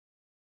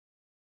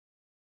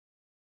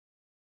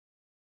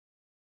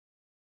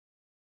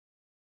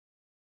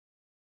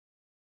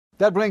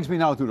That brings me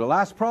now to the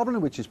last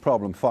problem, which is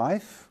problem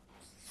 5,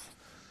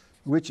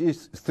 which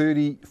is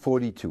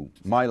 3042,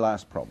 my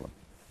last problem.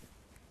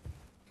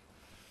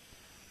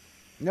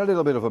 A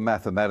little bit of a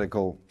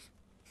mathematical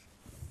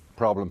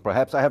problem,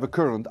 perhaps. I have a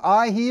current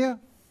I here,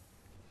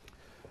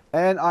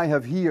 and I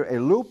have here a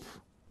loop,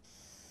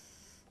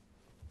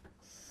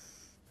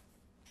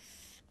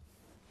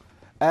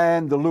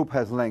 and the loop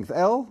has length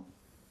L.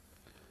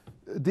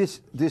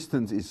 This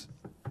distance is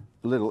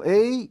little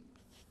a,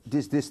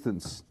 this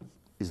distance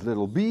is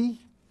little b,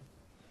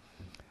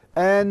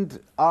 and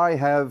I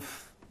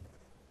have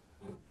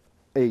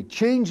a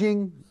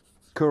changing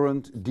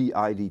current di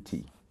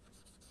dt.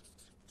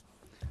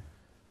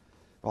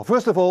 Well,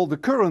 first of all, the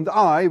current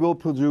I will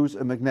produce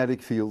a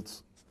magnetic field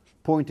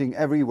pointing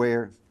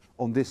everywhere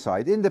on this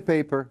side in the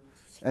paper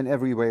and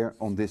everywhere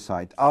on this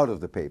side out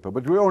of the paper,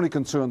 but we're only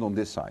concerned on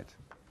this side.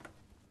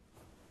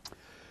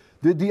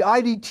 The di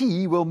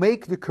dt will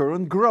make the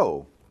current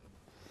grow,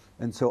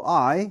 and so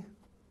I,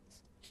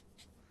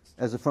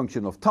 as a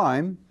function of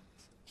time,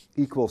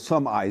 equals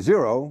some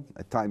I0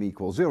 at time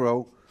equals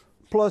 0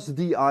 plus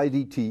di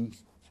dt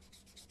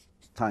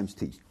times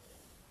t.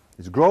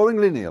 It's growing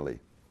linearly.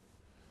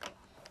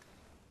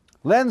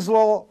 Lenz's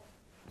law,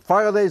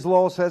 Faraday's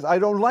law says I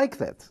don't like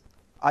that.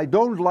 I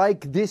don't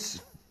like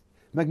this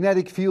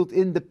magnetic field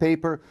in the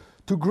paper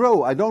to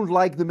grow. I don't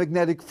like the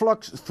magnetic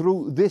flux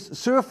through this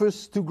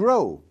surface to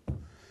grow.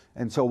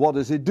 And so what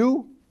does it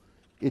do?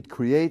 It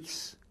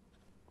creates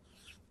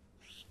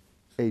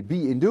a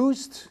B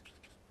induced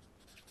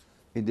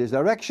in this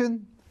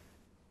direction.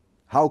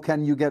 How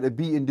can you get a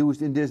B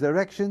induced in this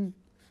direction?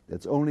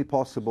 That's only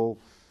possible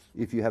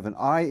if you have an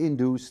I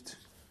induced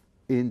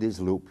in this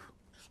loop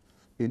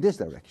in this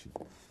direction.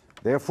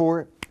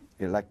 Therefore,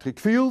 electric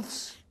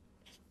fields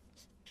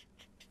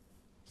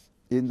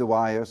in the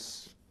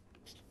wires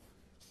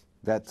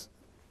that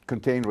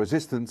contain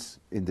resistance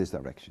in this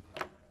direction.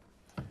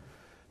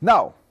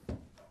 Now,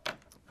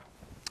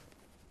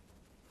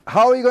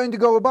 how are you going to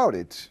go about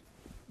it?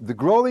 The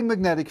growing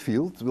magnetic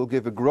field will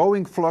give a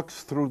growing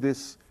flux through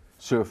this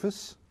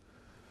surface,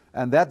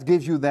 and that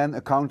gives you then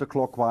a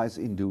counterclockwise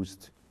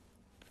induced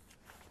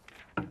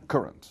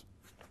current.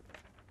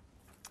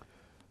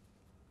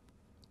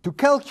 To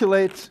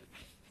calculate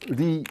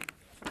the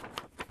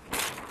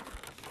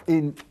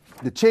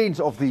change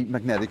of the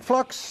magnetic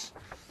flux,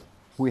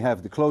 we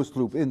have the closed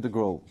loop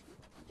integral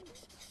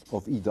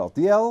of E dot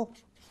dl.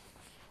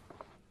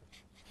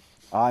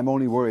 I'm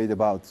only worried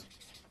about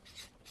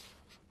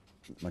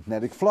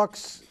magnetic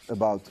flux,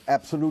 about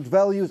absolute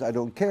values. I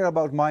don't care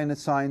about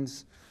minus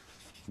signs.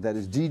 That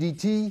is d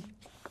dt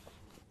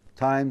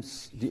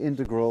times the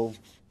integral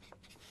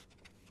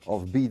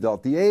of B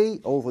dot dA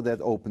over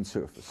that open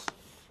surface.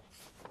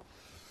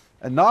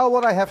 And now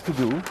what I have to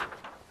do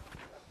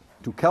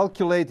to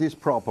calculate this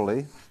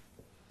properly,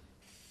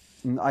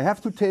 I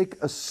have to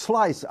take a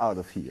slice out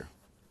of here.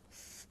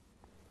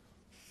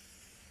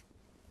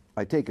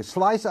 I take a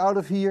slice out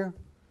of here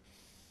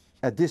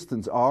at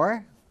distance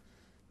r,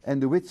 and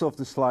the width of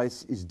the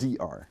slice is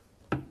dr.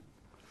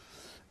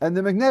 And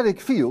the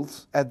magnetic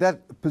field at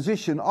that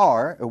position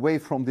r, away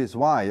from this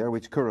wire,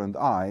 which current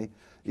I,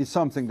 is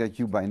something that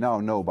you by now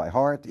know by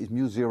heart, is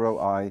mu 0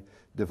 I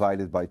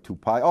divided by 2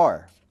 pi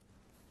r.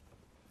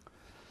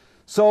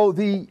 So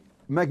the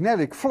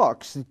magnetic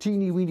flux, the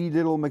teeny weeny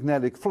little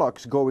magnetic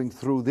flux going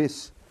through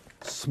this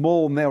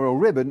small narrow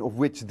ribbon, of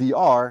which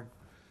dr,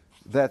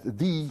 that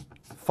d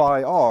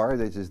phi r,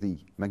 this is the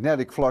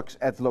magnetic flux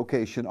at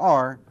location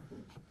r,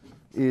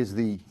 is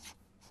the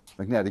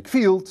magnetic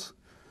field,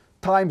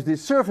 times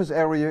this surface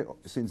area,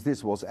 since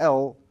this was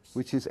L,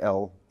 which is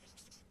L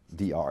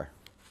dr.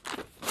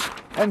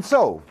 And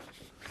so,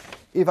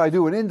 if I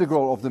do an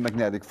integral of the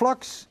magnetic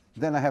flux,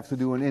 then I have to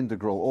do an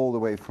integral all the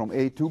way from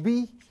A to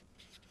B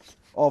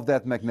of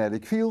that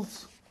magnetic field,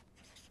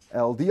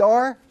 L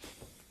dr.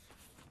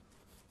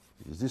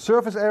 This is the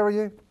surface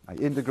area. I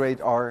integrate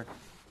r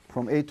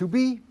from A to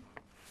B,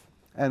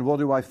 and what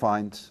do I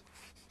find?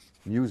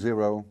 Mu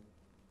 0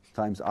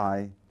 times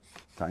I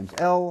times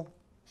L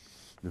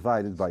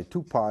divided by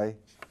 2 pi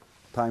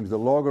times the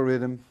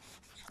logarithm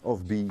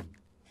of B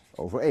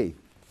over A.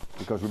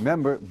 Because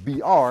remember,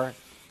 BR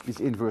is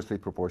inversely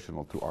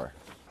proportional to R.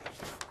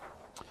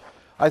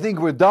 I think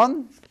we're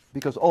done,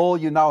 because all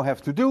you now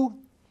have to do,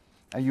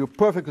 and you're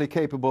perfectly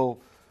capable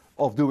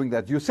of doing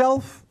that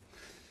yourself,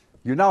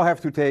 you now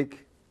have to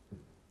take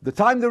the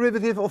time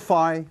derivative of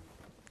phi,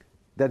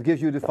 that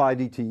gives you the phi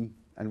dt,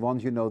 and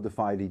once you know the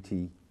phi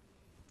dt,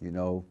 you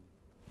know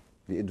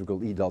the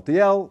integral E dot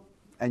dl,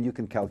 and you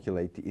can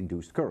calculate the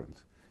induced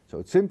current. So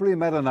it's simply a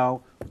matter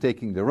now of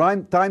taking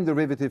the time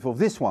derivative of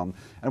this one.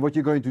 And what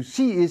you're going to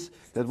see is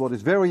that what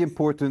is very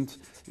important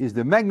is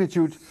the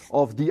magnitude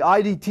of the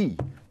IDT.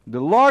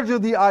 The larger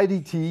the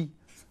IDT,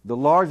 the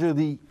larger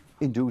the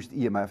induced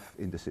EMF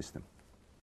in the system.